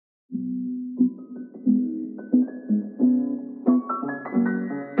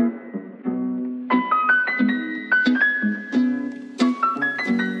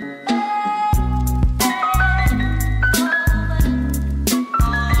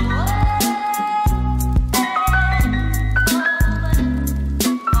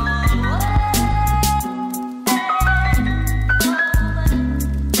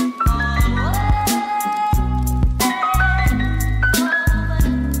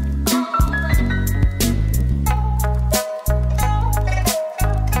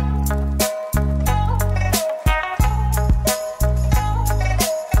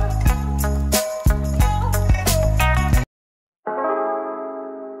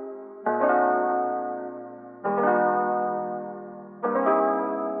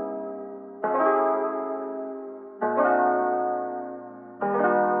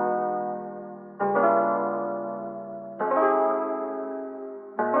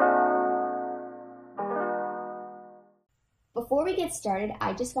Before we get started,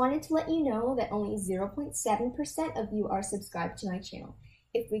 I just wanted to let you know that only 0.7% of you are subscribed to my channel.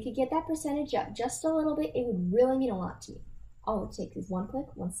 If we could get that percentage up just a little bit, it would really mean a lot to me. All it takes is one click,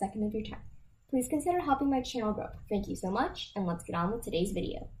 1 second of your time. Please consider helping my channel grow. Thank you so much, and let's get on with today's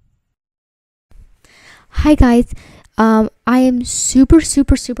video. Hi guys, I am super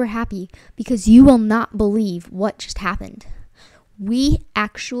happy because you will not believe what just happened. We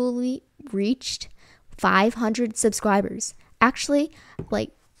actually reached 500 subscribers. Actually,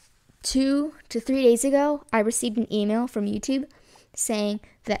 like 2 to 3 days ago, I received an email from YouTube saying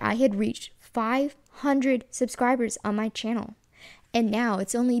that I had reached 500 subscribers on my channel. And now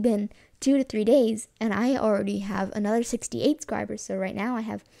it's only been 2 to 3 days and I already have another 68 subscribers. So right now I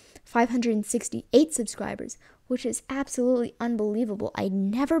have 568 subscribers, which is absolutely unbelievable. I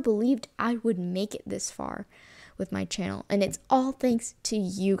never believed I would make it this far with my channel, and it's all thanks to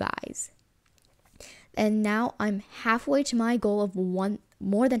you guys. And now I'm halfway to my goal of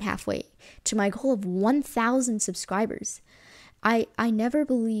more than halfway to my goal of 1,000 subscribers. I never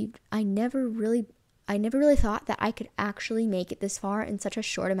really thought that I could actually make it this far in such a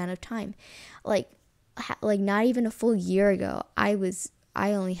short amount of time. Like not even a full year ago, I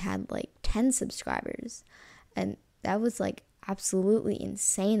only had like 10 subscribers, and that was like absolutely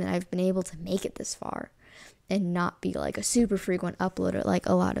insane that I've been able to make it this far and not be like a super frequent uploader like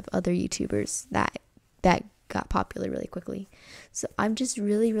a lot of other YouTubers that got popular really quickly. So I'm just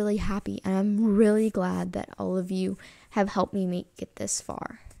really happy, and I'm really glad that all of you have helped me make it this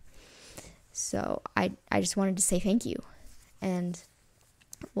far. So I just wanted to say thank you. And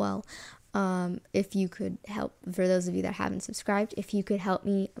well, if you could help, for those of you that haven't subscribed, if you could help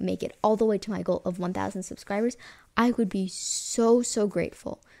me make it all the way to my goal of 1,000 subscribers, I would be so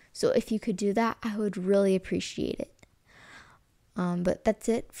grateful. So if you could do that, I would really appreciate it. But that's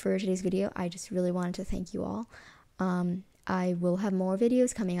it for today's video. I just really wanted to thank you all. I will have more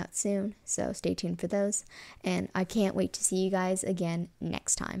videos coming out soon, so stay tuned for those. And I can't wait to see you guys again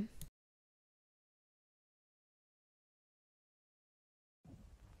next time.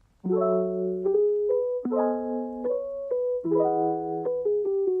 Thank you.